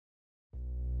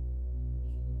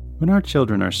When our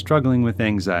children are struggling with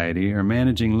anxiety or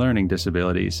managing learning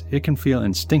disabilities, it can feel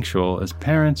instinctual as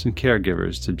parents and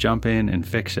caregivers to jump in and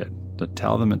fix it, to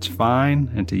tell them it's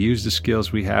fine, and to use the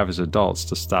skills we have as adults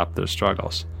to stop their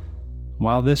struggles.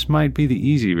 While this might be the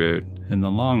easy route, in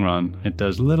the long run, it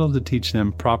does little to teach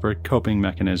them proper coping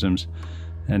mechanisms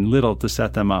and little to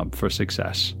set them up for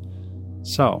success.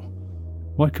 So,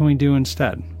 what can we do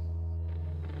instead?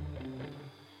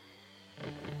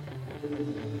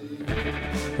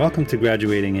 Welcome to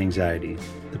Graduating Anxiety,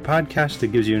 the podcast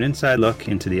that gives you an inside look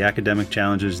into the academic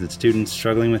challenges that students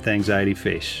struggling with anxiety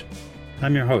face.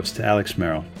 I'm your host, Alex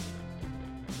Merrill.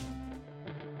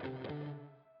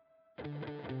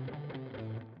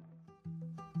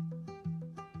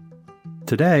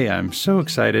 Today, I'm so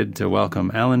excited to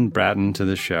welcome Ellen Bratton to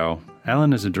the show.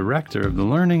 Ellen is a director of the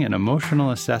Learning and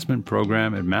Emotional Assessment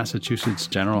Program at Massachusetts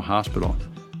General Hospital,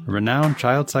 a renowned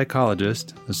child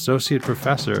psychologist, associate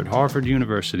professor at Harvard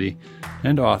University,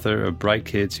 and author of Bright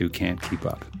Kids Who Can't Keep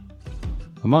Up.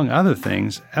 Among other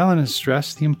things, Ellen has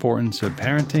stressed the importance of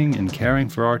parenting and caring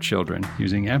for our children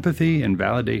using empathy and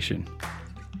validation.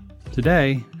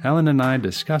 Today, Ellen and I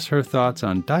discuss her thoughts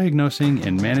on diagnosing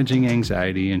and managing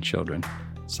anxiety in children,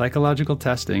 psychological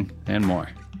testing, and more.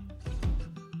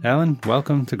 Ellen,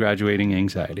 welcome to Graduating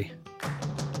Anxiety.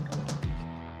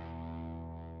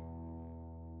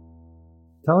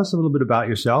 Tell us a little bit about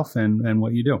yourself and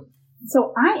what you do.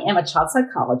 So I am a child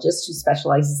psychologist who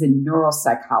specializes in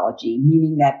neuropsychology,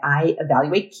 meaning that I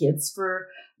evaluate kids for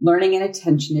learning and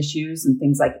attention issues and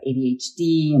things like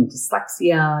ADHD and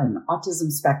dyslexia and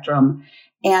autism spectrum.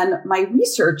 And my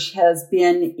research has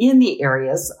been in the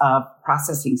areas of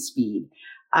processing speed.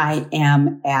 I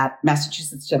am at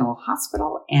Massachusetts General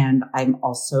Hospital, and I'm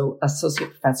also associate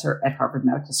professor at Harvard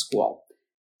Medical School.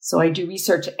 So I do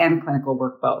research and clinical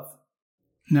work both.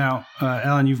 Now,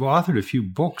 Ellen, you've authored a few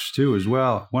books too as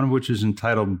well, one of which is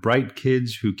entitled Bright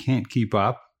Kids Who Can't Keep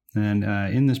Up. And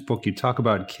in this book, you talk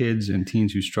about kids and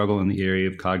teens who struggle in the area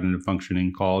of cognitive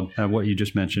functioning called what you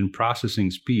just mentioned,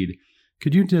 processing speed.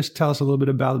 Could you just tell us a little bit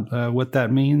about what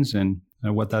that means and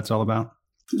what that's all about?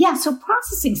 Yeah, so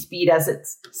processing speed, as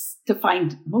it's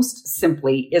defined most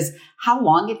simply, is how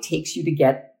long it takes you to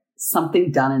get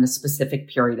something done in a specific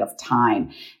period of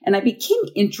time. And I became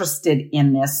interested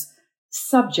in this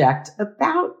subject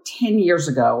about 10 years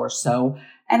ago or so.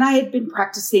 And I had been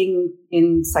practicing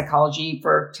in psychology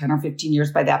for 10 or 15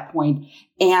 years by that point.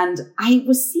 And I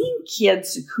was seeing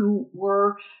kids who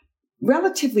were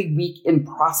relatively weak in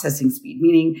processing speed,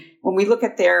 meaning when we look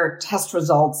at their test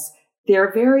results,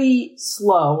 they're very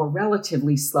slow or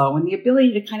relatively slow in the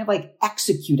ability to kind of like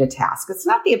execute a task. It's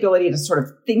not the ability to sort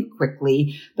of think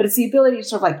quickly, but it's the ability to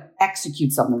sort of like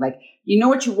execute something. Like, you know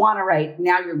what you want to write,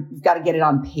 now you've got to get it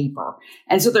on paper.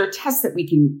 And so there are tests that we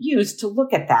can use to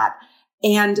look at that.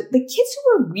 And the kids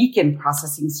who were weak in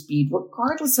processing speed,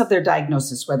 regardless of their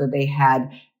diagnosis, whether they had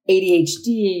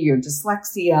ADHD or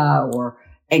dyslexia or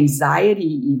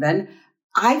anxiety even,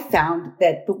 I found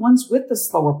that the ones with the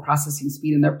slower processing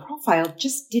speed in their profile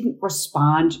just didn't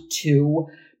respond to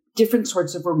different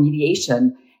sorts of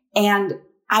remediation. And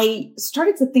I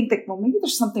started to think that, well, maybe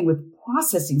there's something with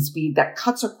processing speed that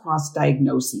cuts across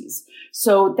diagnoses.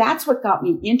 So that's what got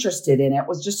me interested in it,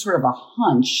 was just sort of a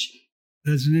hunch.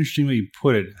 That's an interesting way you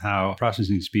put it, how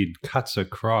processing speed cuts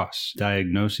across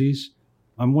diagnoses.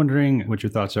 I'm wondering what your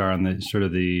thoughts are on the sort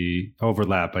of the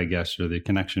overlap, I guess, or the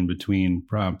connection between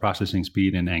processing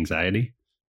speed and anxiety.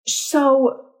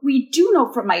 So we do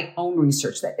know from my own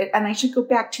research that, and I should go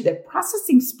back to that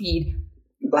processing speed,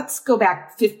 let's go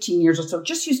back 15 years or so,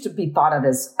 just used to be thought of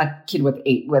as a kid with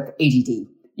ADD,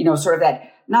 you know, sort of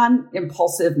that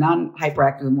non-impulsive,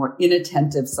 non-hyperactive, more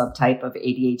inattentive subtype of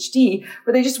ADHD,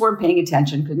 where they just weren't paying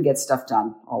attention, couldn't get stuff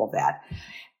done, all of that.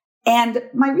 And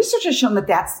my research has shown that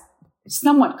that's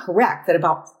somewhat correct, that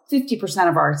about 50%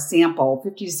 of our sample,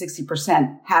 50 to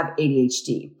 60%, have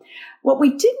ADHD. What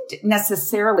we didn't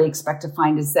necessarily expect to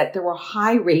find is that there were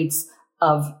high rates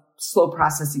of slow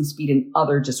processing speed in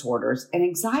other disorders. And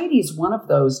anxiety is one of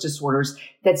those disorders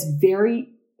that's very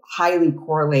highly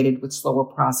correlated with slower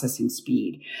processing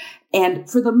speed. And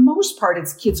for the most part,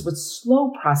 it's kids with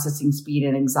slow processing speed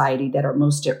and anxiety that are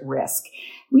most at risk.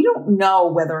 We don't know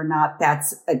whether or not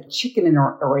that's a chicken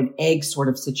or an egg sort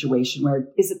of situation, where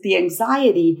is it the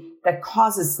anxiety that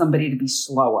causes somebody to be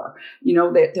slower? You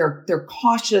know, they're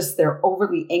cautious, they're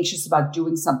overly anxious about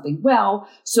doing something well,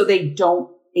 so they don't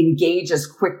engage as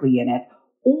quickly in it.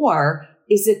 Or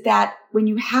is it that when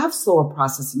you have slower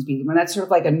processing speed, when that's sort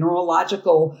of like a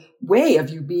neurological way of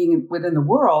you being within the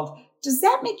world, does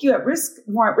that make you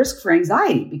more at risk for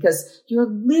anxiety? Because you're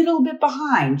a little bit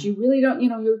behind. You really don't,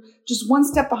 you're just one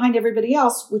step behind everybody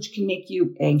else, which can make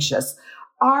you anxious.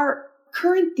 Our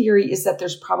current theory is that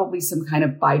there's probably some kind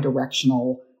of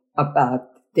bidirectional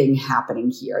thing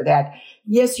happening here, that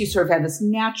yes, you sort of have this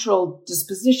natural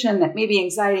disposition that maybe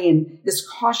anxiety and this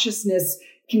cautiousness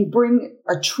can bring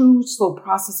a true slow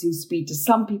processing speed to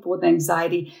some people with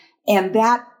anxiety. And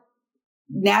that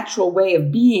natural way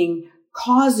of being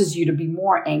causes you to be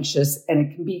more anxious. And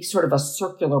it can be sort of a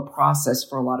circular process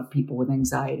for a lot of people with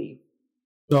anxiety.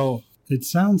 So it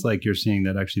sounds like you're seeing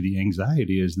that actually the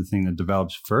anxiety is the thing that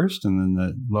develops first, and then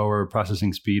the lower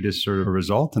processing speed is sort of a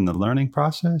result in the learning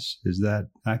process. Is that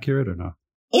accurate or not?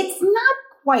 It's not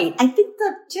quite. I think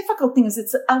the difficult thing is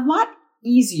it's a lot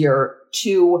easier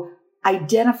to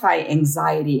identify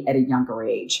anxiety at a younger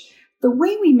age. The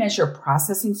way we measure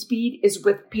processing speed is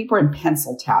with paper and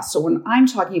pencil tasks. So when I'm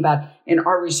talking about in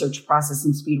our research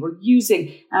processing speed, we're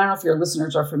using, I don't know if your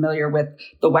listeners are familiar with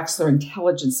the Wechsler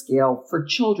Intelligence Scale for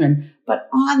children, but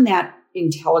on that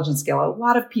intelligence scale, a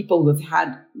lot of people who have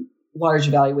had large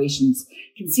evaluations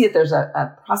can see that there's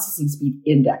a processing speed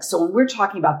index. So when we're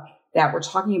talking about that, we're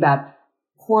talking about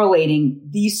correlating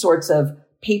these sorts of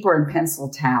paper and pencil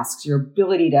tasks, your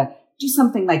ability to do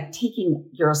something like taking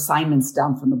your assignments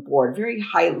down from the board, very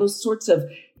high, those sorts of,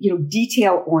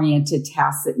 detail-oriented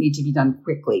tasks that need to be done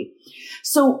quickly.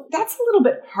 So that's a little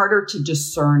bit harder to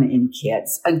discern in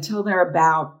kids until they're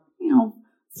about,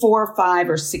 4, 5,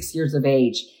 or 6 years of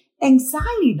age.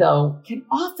 Anxiety, though, can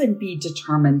often be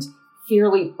determined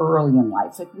fairly early in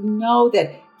life. Like we know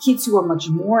that kids who are much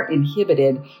more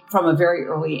inhibited from a very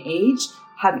early age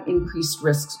have increased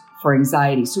risks for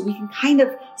anxiety. So we can kind of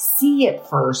see it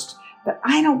first, but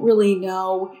I don't really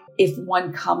know if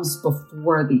one comes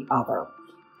before the other.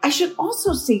 I should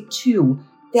also say, too,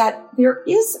 that there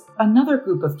is another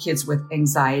group of kids with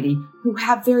anxiety who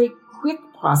have very quick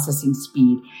processing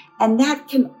speed, and that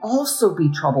can also be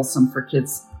troublesome for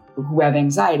kids who have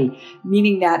anxiety,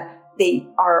 meaning that they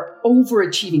are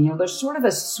overachieving. There's sort of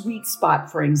a sweet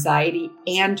spot for anxiety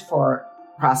and for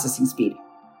processing speed.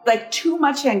 Like too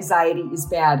much anxiety is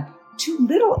bad. Too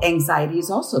little anxiety is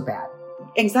also bad.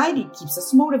 Anxiety keeps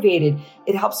us motivated.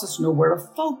 It helps us know where to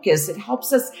focus. It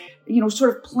helps us,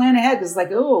 sort of plan ahead. It's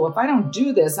like, oh, if I don't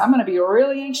do this, I'm going to be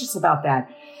really anxious about that.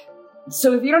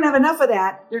 So if you don't have enough of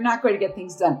that, you're not going to get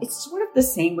things done. It's sort of the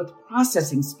same with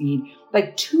processing speed.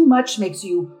 Like too much makes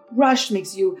you rush,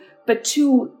 but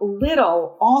too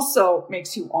little also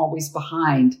makes you always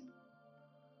behind.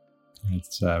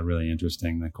 It's really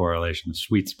interesting, the correlation, the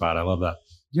sweet spot. I love that.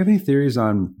 Do you have any theories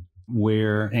on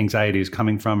where anxiety is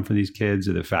coming from for these kids,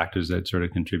 or the factors that sort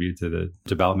of contribute to the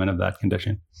development of that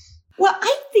condition? Well,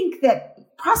 I think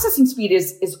that processing speed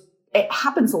it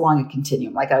happens along a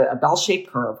continuum, like a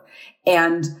bell-shaped curve.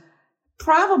 And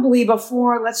probably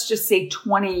before, let's just say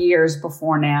 20 years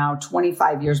before now,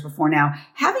 25 years before now,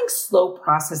 having slow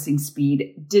processing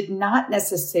speed did not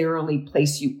necessarily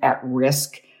place you at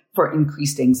risk for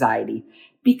increased anxiety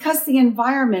because the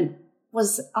environment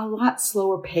was a lot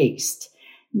slower paced.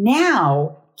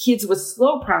 Now, kids with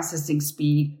slow processing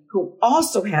speed who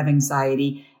also have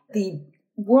anxiety, the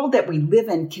world that we live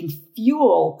in can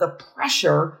fuel the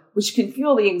pressure, which can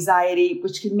fuel the anxiety,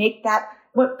 which can make that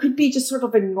what could be just sort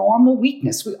of a normal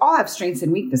weakness. We all have strengths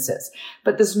and weaknesses,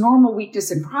 but this normal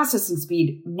weakness in processing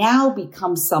speed now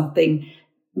becomes something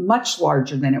much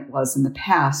larger than it was in the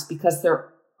past because there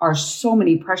are so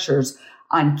many pressures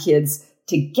on kids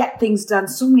to get things done,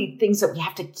 so many things that we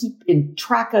have to keep in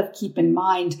track of, keep in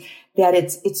mind, that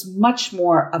it's much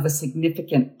more of a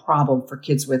significant problem for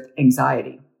kids with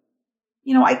anxiety.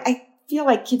 I feel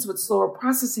like kids with slower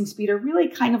processing speed are really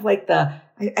kind of like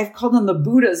I've called them the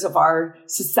Buddhas of our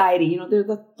society. They're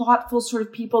the thoughtful sort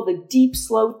of people, the deep,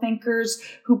 slow thinkers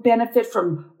who benefit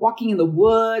from walking in the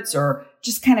woods or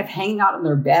just kind of hanging out in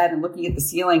their bed and looking at the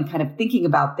ceiling, kind of thinking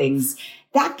about things.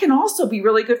 That can also be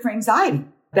really good for anxiety.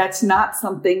 That's not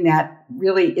something that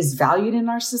really is valued in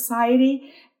our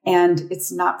society, and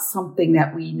it's not something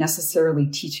that we necessarily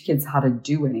teach kids how to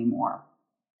do anymore.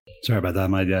 Sorry about that.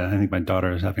 I think my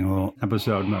daughter is having a little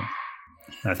episode. No,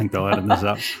 I think they'll edit this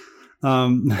up.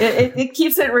 It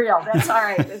keeps it real. That's all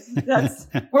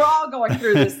right. We're all going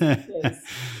through this phase.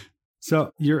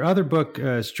 So your other book,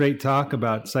 Straight Talk,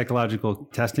 about psychological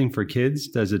testing for kids,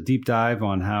 does a deep dive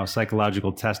on how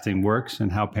psychological testing works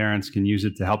and how parents can use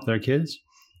it to help their kids.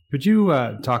 Could you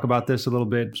talk about this a little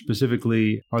bit?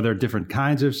 Specifically, are there different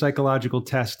kinds of psychological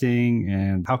testing,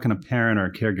 and how can a parent or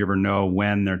a caregiver know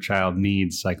when their child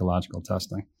needs psychological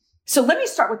testing? So let me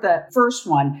start with the first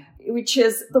one, which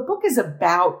is the book is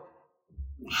about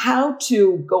how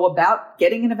to go about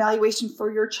getting an evaluation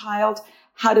for your child,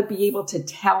 how to be able to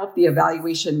tell if the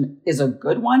evaluation is a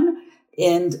good one,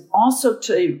 and also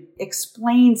to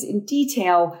explains in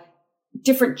detail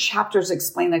different chapters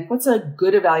explain like what's a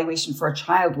good evaluation for a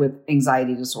child with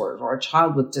anxiety disorders or a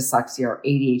child with dyslexia or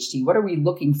ADHD. What are we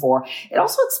looking for? It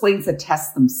also explains the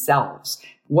tests themselves.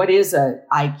 What is a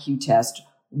IQ test?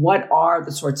 What are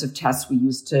the sorts of tests we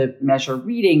use to measure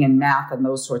reading and math and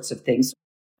those sorts of things?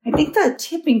 I think the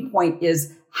tipping point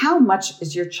is how much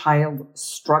is your child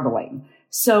struggling?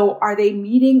 So are they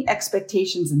meeting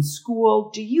expectations in school?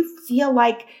 Do you feel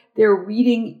like their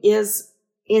reading is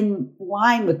in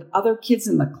line with other kids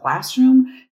in the classroom?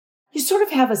 You sort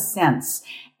of have a sense,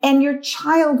 and your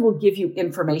child will give you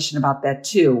information about that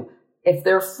too. If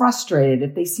they're frustrated,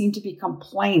 if they seem to be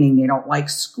complaining, they don't like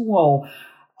school.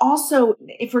 Also,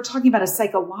 if we're talking about a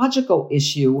psychological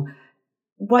issue,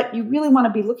 what you really want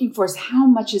to be looking for is how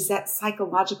much is that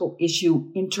psychological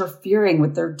issue interfering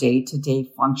with their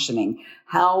day-to-day functioning?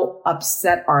 How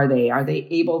upset are they? Are they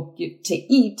able to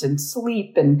eat and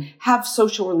sleep and have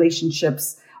social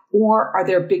relationships? Or are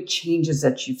there big changes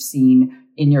that you've seen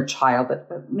in your child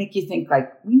that make you think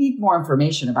like, we need more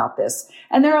information about this?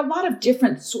 And there are a lot of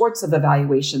different sorts of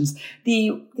evaluations.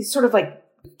 The sort of like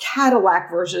Cadillac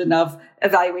version of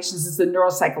evaluations is the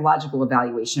neuropsychological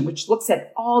evaluation, which looks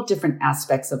at all different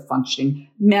aspects of functioning,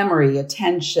 memory,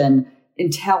 attention,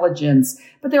 intelligence.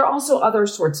 But there are also other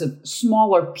sorts of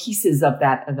smaller pieces of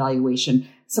that evaluation.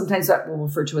 Sometimes that we'll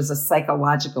refer to as a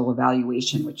psychological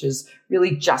evaluation, which is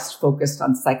really just focused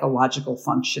on psychological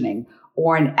functioning,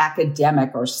 or an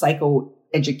academic or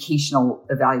psychoeducational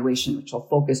evaluation, which will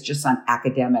focus just on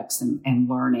academics and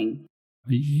learning.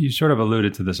 You sort of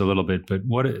alluded to this a little bit, but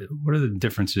what are the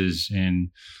differences in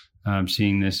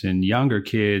seeing this in younger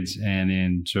kids and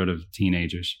in sort of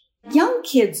teenagers? Young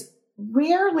kids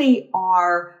rarely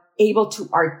are able to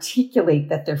articulate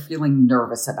that they're feeling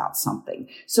nervous about something.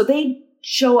 So they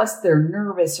show us they're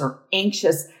nervous or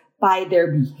anxious by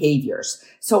their behaviors.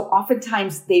 So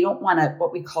oftentimes they don't want to,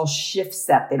 what we call shift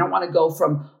step. They don't want to go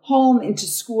from home into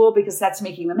school because that's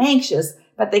making them anxious,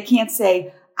 but they can't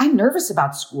say, I'm nervous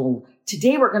about school.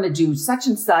 Today we're going to do such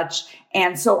and such.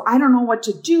 And so I don't know what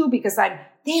to do because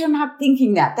they are not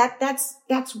thinking that.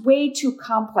 That's way too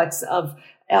complex of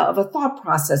a thought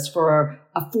process for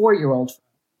a 4-year-old.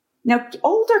 Now,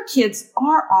 older kids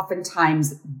are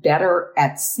oftentimes better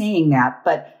at saying that,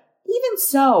 but even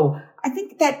so, I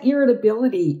think that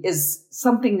irritability is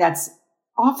something that's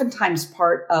oftentimes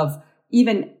part of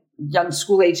even young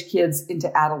school-age kids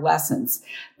into adolescence.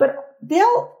 But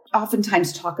they'll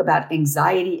oftentimes talk about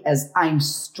anxiety as I'm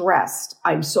stressed.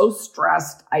 I'm so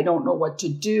stressed. I don't know what to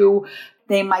do.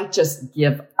 They might just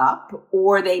give up,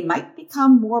 or they might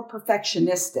become more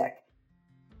perfectionistic.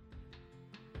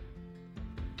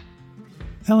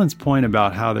 Ellen's point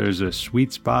about how there's a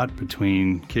sweet spot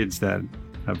between kids that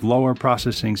have lower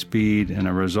processing speed and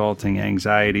a resulting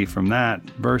anxiety from that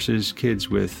versus kids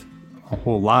with a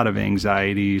whole lot of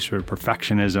anxiety, sort of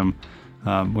perfectionism,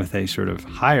 with a sort of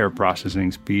higher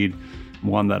processing speed,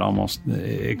 one that almost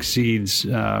exceeds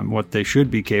what they should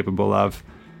be capable of.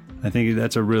 I think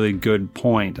that's a really good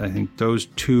point. I think those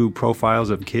two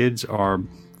profiles of kids are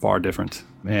far different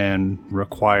and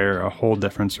require a whole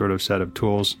different sort of set of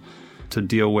tools to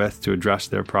deal with, to address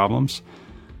their problems.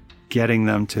 Getting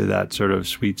them to that sort of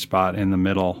sweet spot in the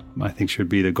middle, I think, should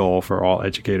be the goal for all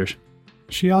educators.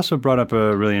 She also brought up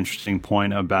a really interesting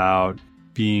point about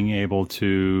being able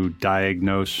to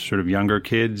diagnose sort of younger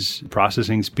kids'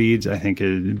 processing speeds. I think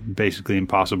is basically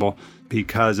impossible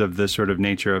because of the sort of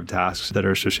nature of tasks that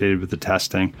are associated with the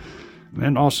testing,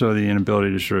 and also the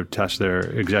inability to sort of test their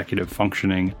executive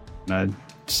functioning. A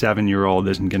 7-year-old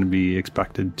isn't going to be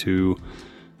expected to,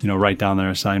 write down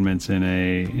their assignments in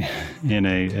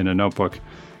a notebook.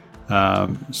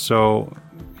 So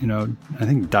I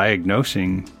think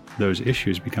diagnosing those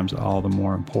issues becomes all the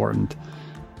more important.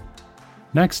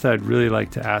 Next, I'd really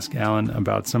like to ask Ellen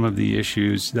about some of the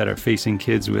issues that are facing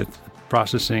kids with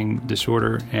processing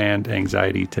disorder and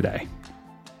anxiety today.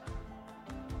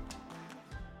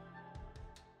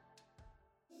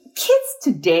 Kids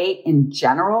today in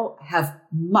general have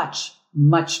much,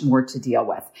 much more to deal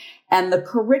with. And the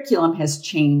curriculum has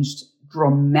changed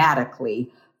dramatically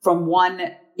from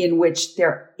one in which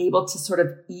they're able to sort of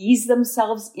ease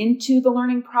themselves into the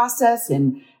learning process.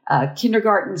 And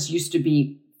kindergartens used to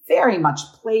be very much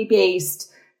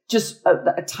play-based, just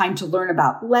a time to learn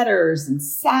about letters and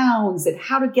sounds and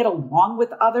how to get along with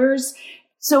others.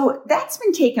 So that's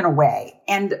been taken away.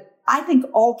 And I think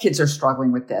all kids are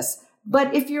struggling with this.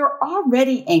 But if you're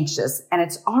already anxious and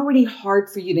it's already hard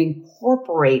for you to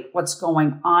incorporate what's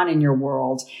going on in your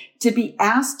world, to be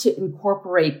asked to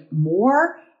incorporate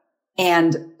more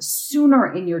and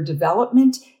sooner in your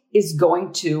development is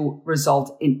going to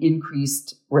result in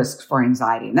increased risk for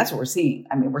anxiety. And that's what we're seeing.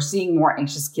 I mean, we're seeing more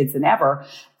anxious kids than ever.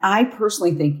 I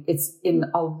personally think it's in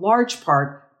a large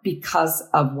part because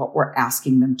of what we're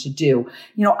asking them to do.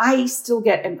 You know, I still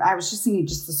get, and I was just thinking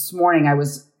just this morning, I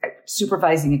was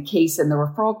supervising a case and the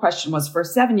referral question was for a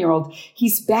 7-year-old,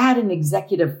 he's bad in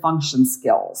executive function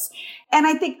skills. And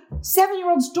I think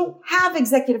 7-year-olds don't have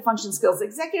executive function skills.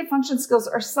 Executive function skills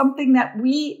are something that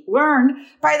we learn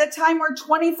by the time we're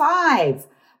 25.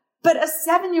 But a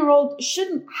 7-year-old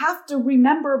shouldn't have to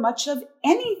remember much of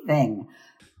anything.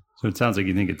 So it sounds like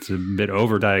you think it's a bit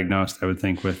overdiagnosed, I would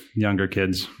think, with younger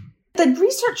kids. The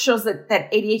research shows that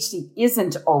ADHD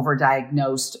isn't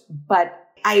overdiagnosed, but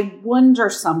I wonder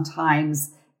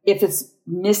sometimes if it's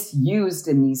misused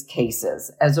in these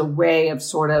cases as a way of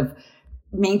sort of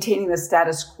maintaining the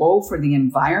status quo for the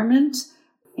environment.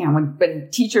 You know, when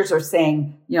teachers are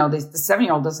saying, you know, the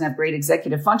 7-year-old doesn't have great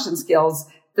executive function skills,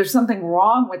 there's something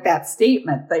wrong with that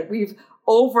statement, that we've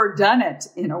overdone it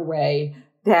in a way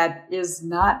that is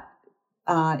not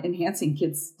enhancing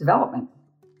kids' development.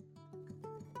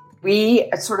 We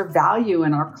sort of value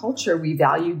in our culture, we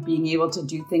value being able to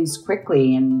do things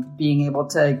quickly and being able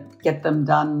to get them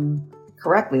done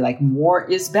correctly, like more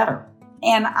is better.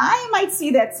 And I might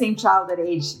see that same child at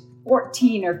age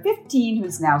 14 or 15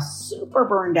 who's now super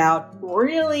burned out,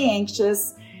 really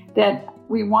anxious, that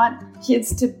we want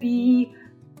kids to be,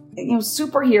 you know,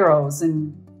 superheroes.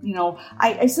 And, you know,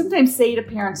 I sometimes say to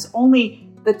parents, only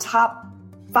the top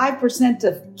 5%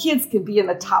 of kids can be in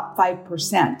the top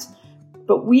 5%.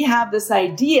 But we have this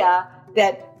idea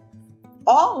that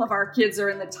all of our kids are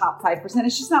in the top 5%.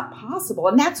 It's just not possible.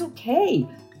 And that's okay.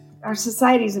 Our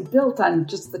society isn't built on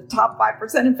just the top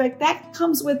 5%. In fact, that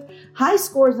comes with high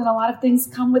scores, and a lot of things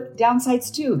come with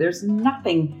downsides too. There's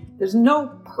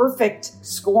no perfect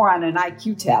score on an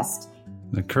IQ test.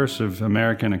 The curse of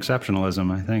American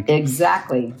exceptionalism, I think.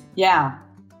 Exactly. Yeah.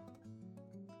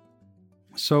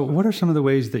 So what are some of the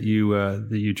ways that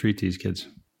you treat these kids?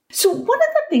 So one of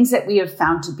the things that we have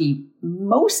found to be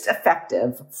most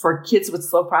effective for kids with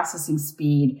slow processing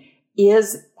speed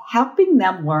is helping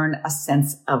them learn a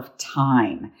sense of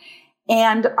time.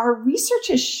 And our research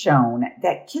has shown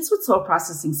that kids with slow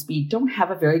processing speed don't have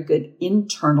a very good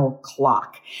internal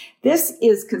clock. This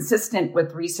is consistent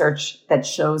with research that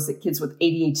shows that kids with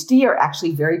ADHD are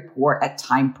actually very poor at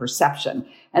time perception.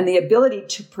 And the ability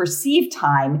to perceive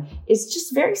time is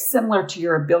just very similar to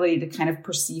your ability to kind of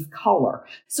perceive color.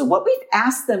 So what we've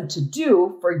asked them to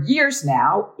do for years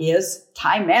now is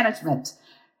time management.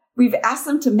 We've asked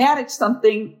them to manage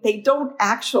something they don't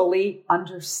actually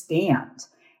understand.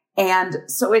 And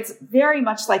so it's very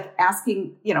much like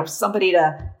asking, you know, somebody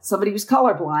who's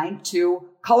colorblind to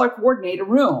color coordinate a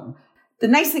room. The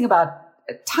nice thing about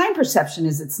time perception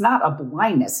is it's not a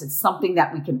blindness. It's something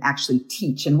that we can actually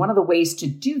teach. And one of the ways to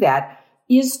do that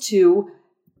is to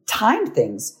time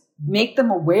things, make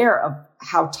them aware of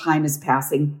how time is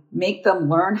passing, make them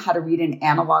learn how to read an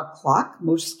analog clock.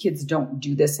 Most kids don't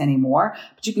do this anymore,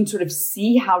 but you can sort of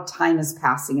see how time is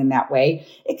passing in that way.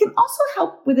 It can also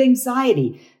help with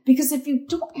anxiety, because if you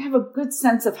don't have a good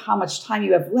sense of how much time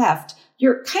you have left,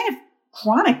 you're kind of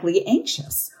chronically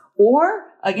anxious. Or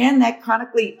again, that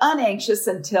chronically unanxious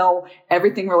until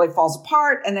everything really falls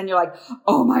apart. And then you're like,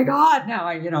 oh my God, now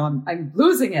I'm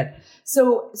losing it.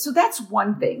 So that's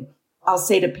one thing. I'll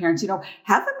say to parents,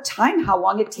 have them time how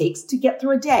long it takes to get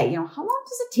through a day. How long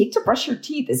does it take to brush your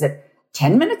teeth? Is it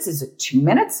 10 minutes? Is it 2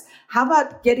 minutes? How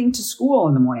about getting to school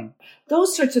in the morning?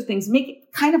 Those sorts of things make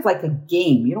it kind of like a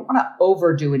game. You don't want to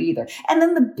overdo it either. And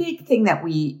then the big thing that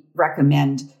we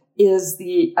recommend is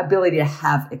the ability to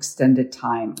have extended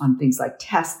time on things like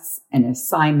tests and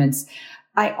assignments.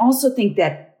 I also think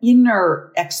that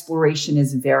inner exploration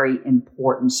is very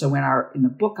important. So in the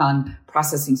book on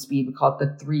processing speed, we call it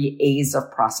the 3 A's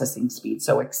of processing speed.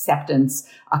 So acceptance,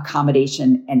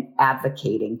 accommodation, and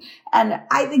advocating. And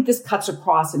I think this cuts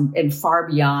across and far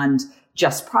beyond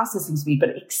just processing speed,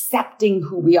 but accepting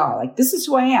who we are. Like, this is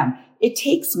who I am. It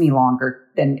takes me longer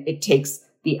than it takes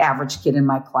the average kid in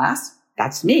my class.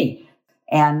 That's me.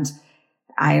 And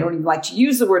I don't even like to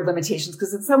use the word limitations,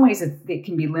 because in some ways it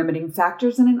can be limiting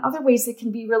factors, and in other ways it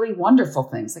can be really wonderful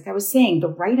things. Like I was saying, the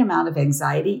right amount of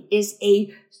anxiety is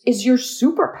your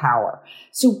superpower.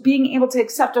 So being able to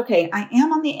accept, okay, I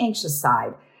am on the anxious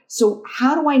side. So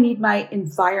how do I need my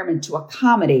environment to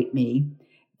accommodate me?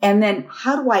 And then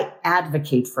how do I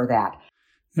advocate for that?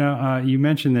 Now, you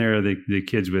mentioned there the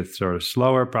kids with sort of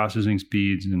slower processing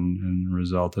speeds and the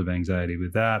result of anxiety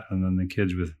with that, and then the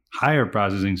kids with higher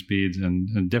processing speeds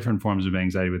and different forms of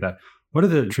anxiety with that. What do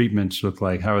the treatments look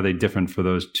like? How are they different for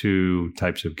those two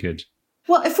types of kids?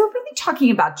 Well, if we're really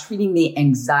talking about treating the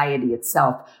anxiety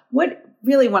itself, what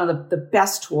really one of the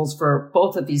best tools for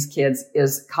both of these kids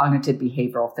is cognitive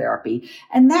behavioral therapy.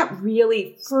 And that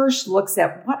really first looks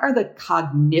at what are the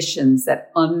cognitions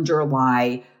that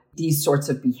underlie these sorts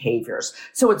of behaviors.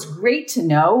 So it's great to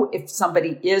know if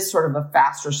somebody is sort of a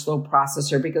fast or slow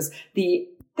processor, because the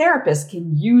therapist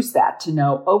can use that to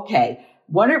know, okay,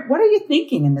 what are you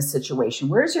thinking in this situation?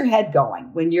 Where's your head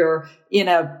going when you're in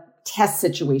a test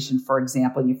situation, for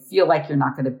example? You feel like you're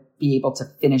not going to be able to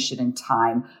finish it in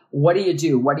time. What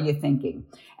do? What are you thinking?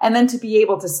 And then to be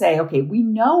able to say, okay, we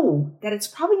know that it's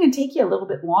probably going to take you a little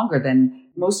bit longer than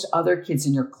most other kids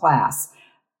in your class.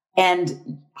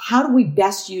 And how do we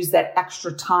best use that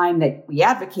extra time that we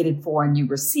advocated for and you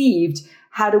received?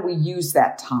 How do we use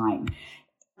that time?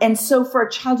 And so for a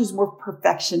child who's more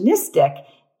perfectionistic,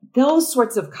 those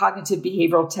sorts of cognitive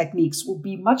behavioral techniques will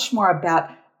be much more about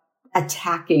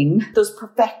attacking those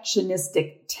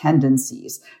perfectionistic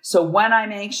tendencies. So when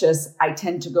I'm anxious, I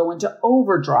tend to go into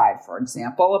overdrive, for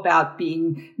example, about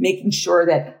making sure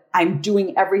that I'm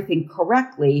doing everything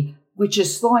correctly, which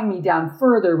is slowing me down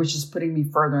further, which is putting me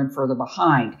further and further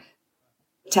behind.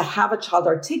 To have a child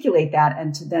articulate that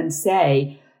and to then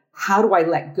say, how do I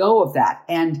let go of that?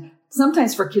 And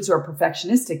sometimes for kids who are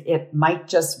perfectionistic, it might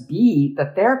just be, the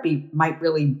therapy might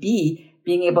really be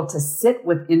being able to sit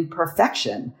with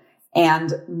imperfection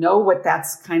and know what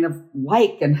that's kind of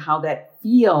like and how that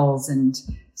feels. And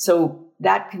so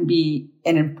that can be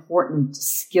an important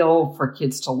skill for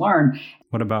kids to learn.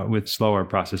 What about with slower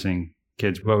processing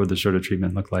kids? What would the sort of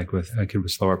treatment look like with a kid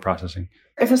with slower processing?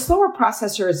 If a slower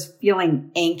processor is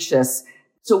feeling anxious,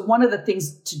 so one of the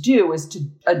things to do is to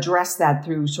address that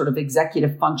through sort of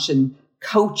executive function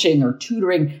coaching or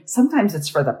tutoring. Sometimes it's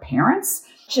for the parents.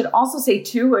 I should also say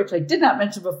too, which I did not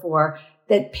mention before,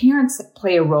 that parents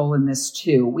play a role in this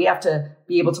too. We have to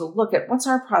be able to look at what's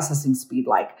our processing speed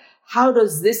like? How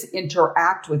does this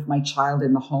interact with my child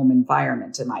in the home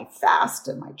environment? Am I fast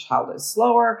and my child is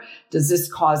slower? Does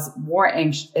this cause more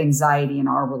anxiety in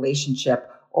our relationship?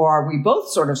 Or are we both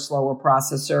sort of slower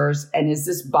processors? And is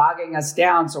this bogging us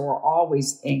down so we're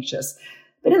always anxious?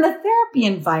 But in the therapy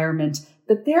environment,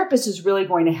 the therapist is really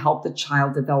going to help the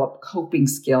child develop coping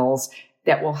skills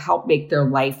that will help make their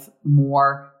life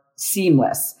more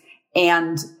seamless.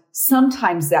 And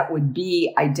sometimes that would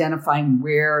be identifying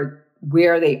where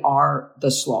they are the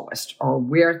slowest or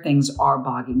where things are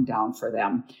bogging down for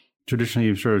them. Traditionally,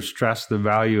 you've sort of stressed the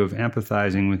value of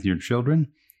empathizing with your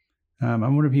children. I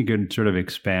wonder if you could sort of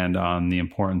expand on the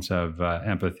importance of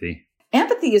empathy.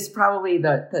 Empathy is probably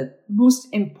the most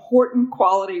important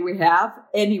quality we have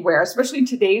anywhere, especially in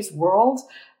today's world.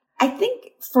 I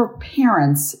think for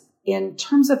parents, in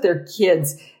terms of their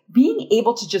kids, being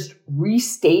able to just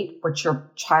restate what your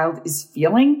child is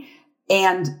feeling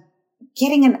and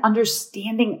getting an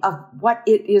understanding of what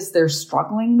it is they're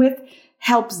struggling with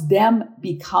helps them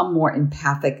become more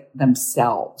empathic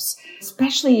themselves,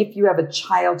 especially if you have a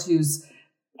child who's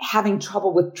having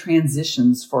trouble with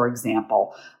transitions, for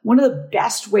example. One of the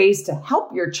best ways to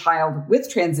help your child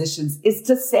with transitions is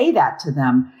to say that to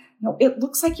them. It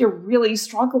looks like you're really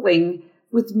struggling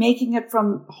with making it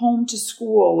from home to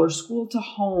school or school to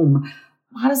home.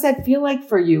 How does that feel like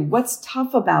for you? What's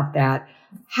tough about that?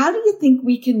 How do you think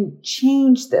we can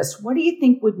change this? What do you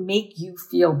think would make you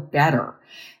feel better?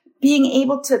 Being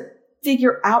able to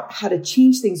figure out how to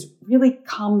change things really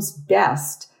comes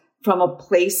best from a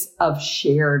place of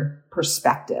shared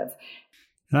perspective.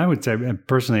 And I would say,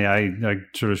 personally, I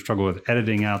sort of struggle with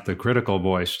editing out the critical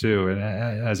voice too.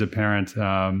 As a parent,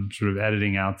 sort of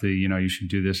editing out the, you should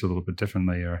do this a little bit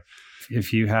differently. Or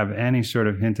if you have any sort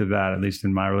of hint of that, at least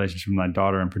in my relationship with my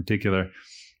daughter in particular,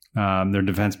 their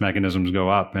defense mechanisms go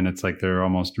up and it's like they're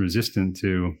almost resistant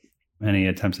to any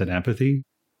attempts at empathy.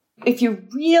 If you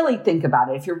really think about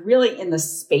it, if you're really in the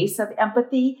space of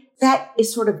empathy, that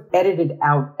is sort of edited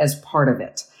out as part of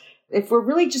it. If we're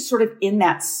really just sort of in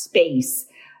that space,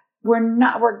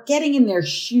 we're getting in their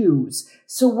shoes.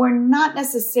 So we're not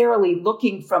necessarily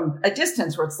looking from a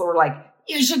distance where it's sort of like,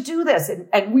 you should do this.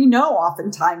 And we know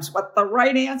oftentimes what the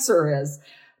right answer is,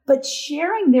 but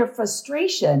sharing their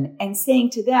frustration and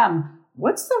saying to them,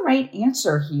 what's the right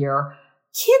answer here?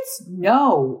 Kids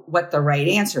know what the right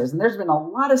answer is. And there's been a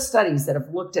lot of studies that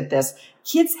have looked at this.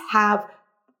 Kids have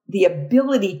the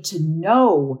ability to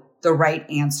know the right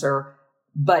answer,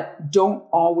 but don't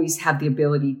always have the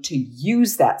ability to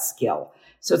use that skill.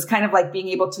 So it's kind of like being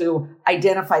able to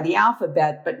identify the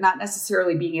alphabet, but not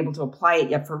necessarily being able to apply it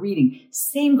yet for reading.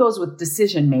 Same goes with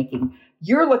decision making.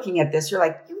 You're looking at this, you're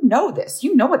like, you know this,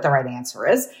 you know what the right answer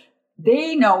is.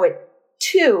 They know it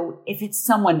too if it's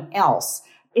someone else.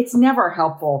 It's never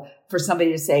helpful for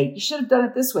somebody to say, you should have done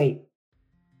it this way.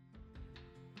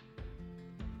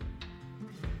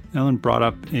 Ellen brought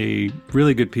up a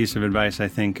really good piece of advice, I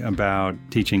think, about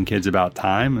teaching kids about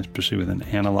time, especially with an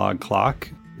analog clock.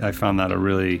 I found that a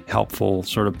really helpful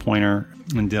sort of pointer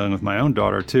in dealing with my own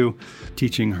daughter, too,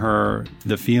 teaching her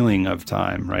the feeling of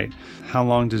time, right? How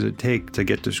long does it take to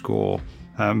get to school?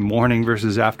 Morning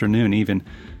versus afternoon, even.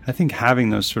 I think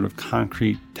having those sort of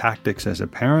concrete tactics as a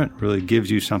parent really gives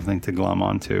you something to glom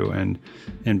onto and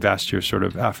invest your sort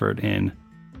of effort in.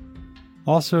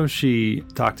 Also, she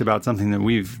talked about something that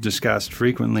we've discussed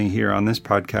frequently here on this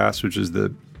podcast, which is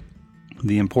the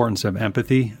importance of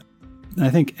empathy. I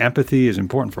think empathy is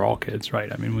important for all kids,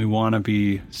 right? I mean, we want to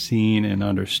be seen and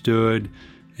understood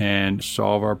and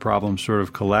solve our problems sort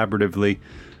of collaboratively.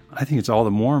 I think it's all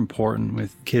the more important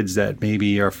with kids that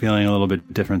maybe are feeling a little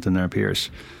bit different than their peers.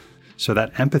 So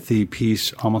that empathy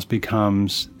piece almost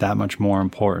becomes that much more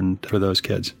important for those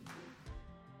kids.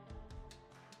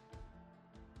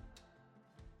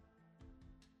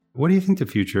 What do you think the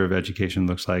future of education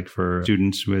looks like for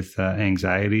students with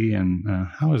anxiety, and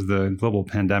how has the global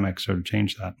pandemic sort of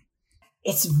changed that?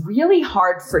 It's really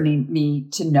hard for me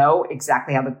to know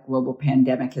exactly how the global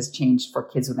pandemic has changed for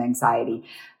kids with anxiety.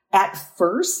 At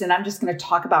first, and I'm just going to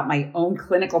talk about my own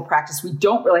clinical practice, we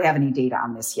don't really have any data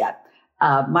on this yet.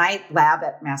 My lab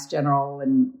at Mass General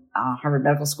and Harvard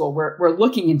Medical School, we're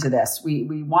looking into this.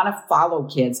 We want to follow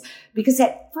kids because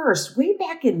at first, way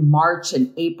back in March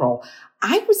and April,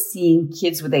 I was seeing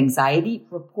kids with anxiety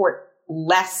report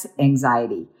less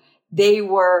anxiety. They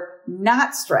were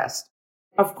not stressed.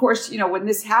 Of course, when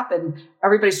this happened,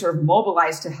 everybody sort of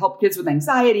mobilized to help kids with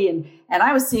anxiety. And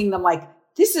I was seeing them like,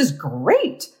 this is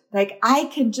great. Like I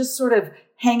can just sort of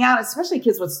hang out, especially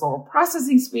kids with slower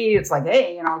processing speed. It's like,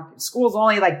 hey, school's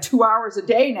only like 2 hours a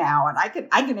day now, and I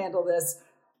can handle this.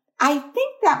 I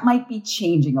think that might be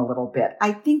changing a little bit.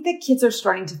 I think that kids are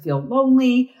starting to feel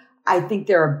lonely. I think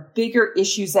there are bigger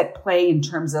issues at play in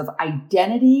terms of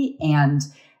identity. And,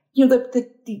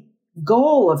 the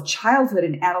goal of childhood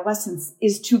and adolescence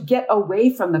is to get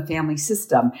away from the family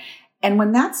system. And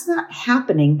when that's not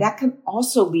happening, that can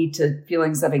also lead to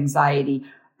feelings of anxiety.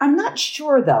 I'm not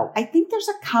sure, though. I think there's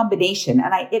a combination,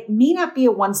 and it may not be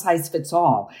a one size fits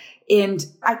all. And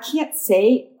I can't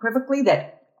say equivocally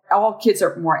that all kids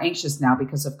are more anxious now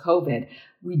because of COVID.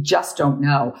 We just don't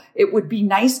know. It would be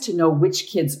nice to know which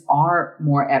kids are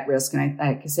more at risk. And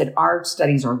like I said, our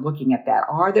studies are looking at that.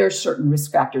 Are there certain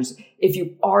risk factors? If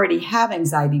you already have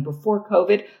anxiety before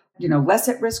COVID, less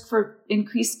at risk for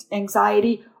increased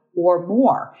anxiety or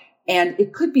more. And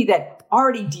it could be that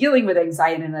already dealing with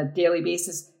anxiety on a daily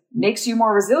basis makes you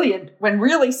more resilient when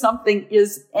really something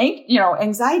is,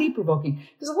 anxiety provoking.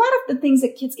 Because a lot of the things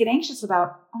that kids get anxious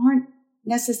about aren't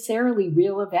necessarily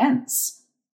real events.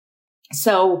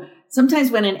 So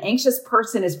sometimes when an anxious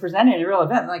person is presented in a real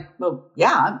event, like, well,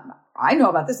 yeah, I know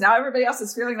about this. Now everybody else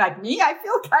is feeling like me. I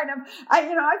feel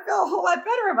I feel a whole lot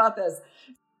better about this.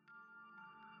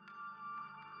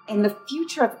 In the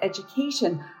future of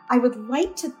education, I would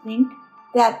like to think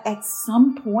that at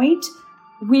some point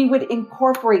we would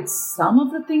incorporate some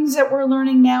of the things that we're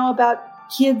learning now about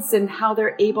kids and how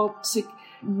they're able to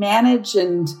manage.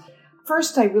 And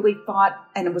first, I really thought,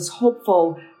 and it was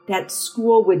hopeful, that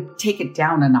school would take it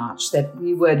down a notch, that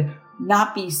we would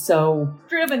not be so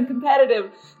driven,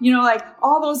 competitive, like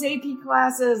all those AP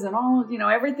classes and all,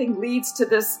 everything leads to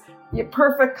this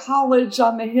perfect college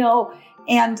on the hill.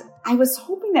 And I was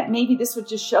hoping that maybe this would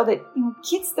just show that,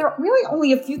 kids, there are really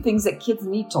only a few things that kids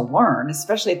need to learn,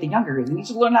 especially at the younger age. They need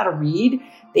to learn how to read.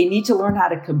 They need to learn how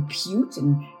to compute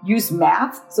and use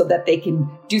math so that they can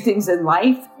do things in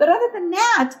life. But other than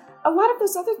that, a lot of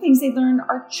those other things they learn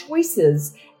are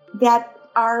choices that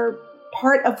are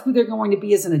part of who they're going to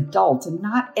be as an adult. And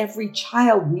not every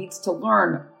child needs to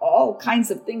learn all kinds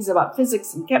of things about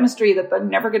physics and chemistry that they're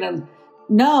never going to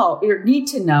know or need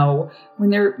to know when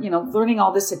they're, learning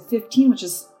all this at 15, which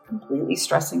is completely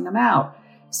stressing them out.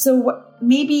 So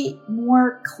maybe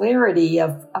more clarity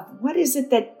of what is it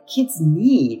that kids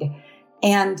need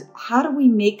and how do we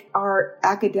make our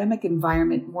academic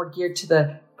environment more geared to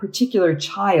the particular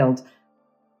child.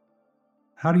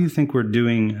 How do you think we're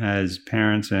doing as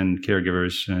parents and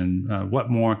caregivers, and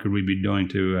what more could we be doing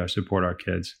to support our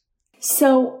kids?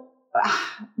 So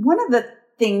one of the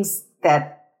things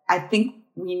that I think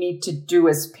we need to do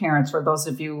as parents, for those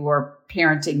of you who are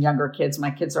parenting younger kids, my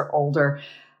kids are older,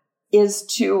 is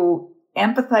to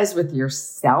empathize with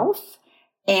yourself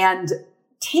and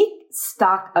take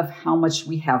stock of how much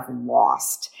we have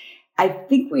lost. I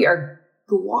think we are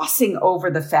glossing over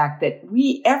the fact that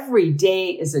every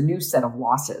day is a new set of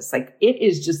losses. Like it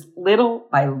is just little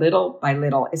by little by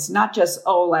little. It's not just,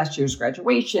 last year's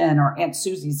graduation or Aunt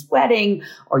Susie's wedding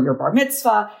or your bar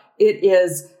mitzvah. It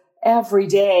is every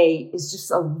day is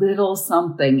just a little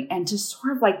something. And to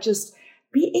sort of like just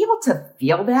be able to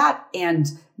feel that and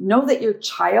know that your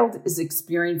child is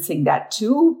experiencing that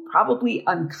too, probably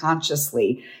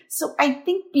unconsciously. So I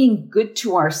think being good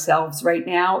to ourselves right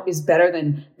now is better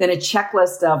than a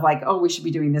checklist of like, we should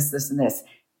be doing this, this, and this.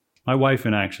 My wife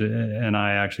and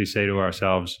I actually say to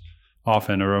ourselves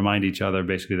often, or remind each other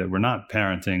basically, that we're not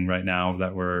parenting right now,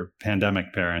 that we're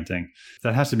pandemic parenting.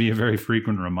 That has to be a very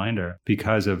frequent reminder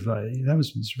because of, that was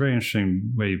a very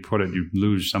interesting way you put it. You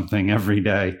lose something every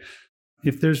day.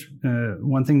 If there's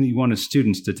one thing that you wanted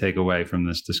students to take away from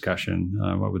this discussion,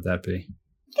 what would that be?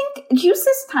 I think use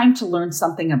this time to learn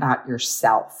something about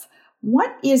yourself.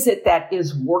 What is it that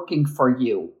is working for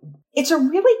you? It's a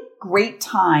really great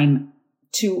time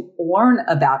to learn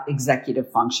about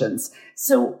executive functions.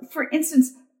 So, for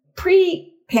instance,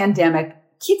 pre-pandemic,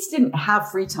 kids didn't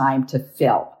have free time to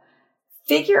fill.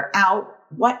 Figure out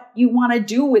what you want to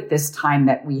do with this time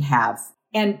that we have.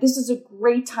 And this is a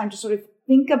great time to sort of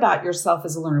think about yourself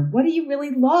as a learner. What do you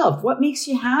really love? What makes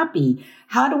you happy?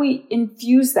 How do we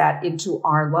infuse that into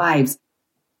our lives?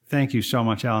 Thank you so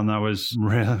much, Ellen. That was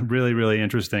really, really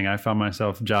interesting. I found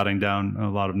myself jotting down a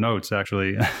lot of notes,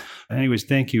 actually. Anyways,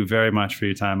 thank you very much for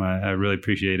your time. I really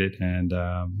appreciate it. And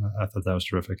I thought that was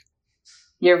terrific.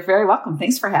 You're very welcome.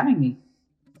 Thanks for having me.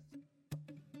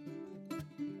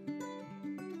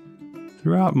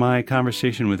 Throughout my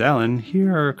conversation with Ellen,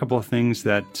 here are a couple of things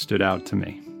that stood out to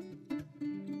me.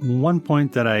 One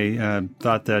point that I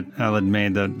thought that Ellen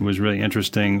made that was really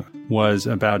interesting was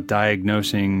about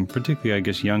diagnosing, particularly, I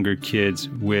guess, younger kids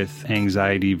with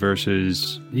anxiety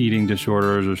versus eating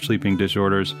disorders or sleeping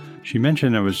disorders. She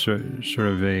mentioned it was sort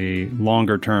of a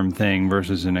longer-term thing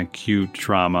versus an acute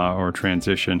trauma or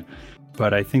transition.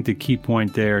 But I think the key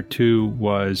point there, too,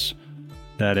 was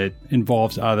that it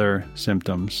involves other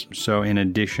symptoms. So in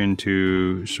addition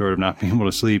to sort of not being able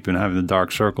to sleep and having the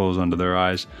dark circles under their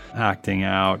eyes, acting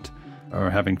out or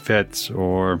having fits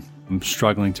or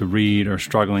struggling to read or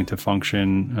struggling to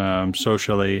function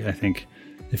socially, I think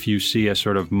if you see a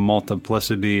sort of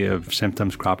multiplicity of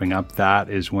symptoms cropping up, that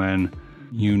is when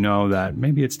you know that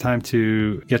maybe it's time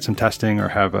to get some testing or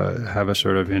have a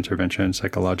sort of intervention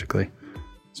psychologically.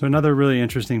 So another really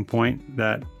interesting point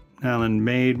that Ellen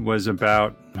made was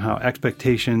about how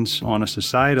expectations on a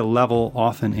societal level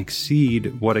often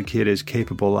exceed what a kid is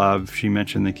capable of. She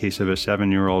mentioned the case of a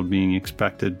 7-year-old being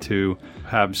expected to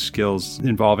have skills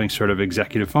involving sort of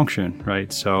executive function,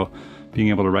 right? So being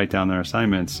able to write down their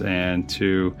assignments and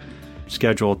to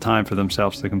schedule time for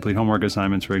themselves to complete homework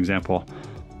assignments, for example.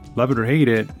 Love it or hate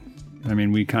it, I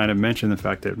mean, we kind of mentioned the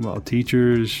fact that, well,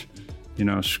 teachers,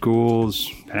 schools,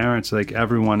 parents, like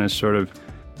everyone is sort of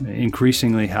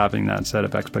increasingly having that set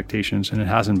of expectations, and it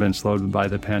hasn't been slowed by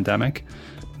the pandemic.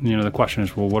 The question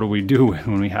is, well, what do we do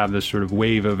when we have this sort of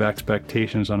wave of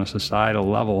expectations on a societal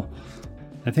level?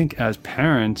 I think as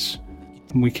parents,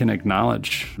 we can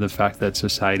acknowledge the fact that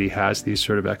society has these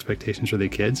sort of expectations for their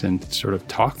kids and sort of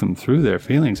talk them through their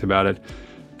feelings about it,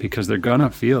 because they're going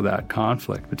to feel that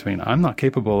conflict between, I'm not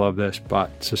capable of this,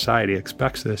 but society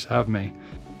expects this of me.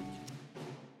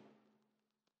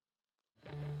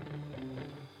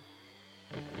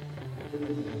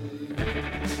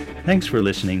 Thanks for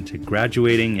listening to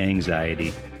Graduating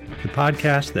Anxiety, the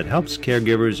podcast that helps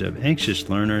caregivers of anxious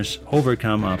learners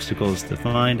overcome obstacles to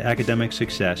find academic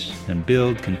success and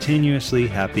build continuously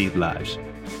happy lives.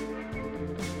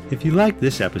 If you liked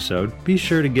this episode, be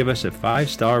sure to give us a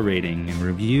 5-star rating and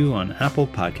review on Apple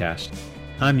Podcasts.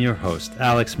 I'm your host,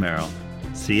 Alex Merrill.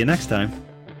 See you next time.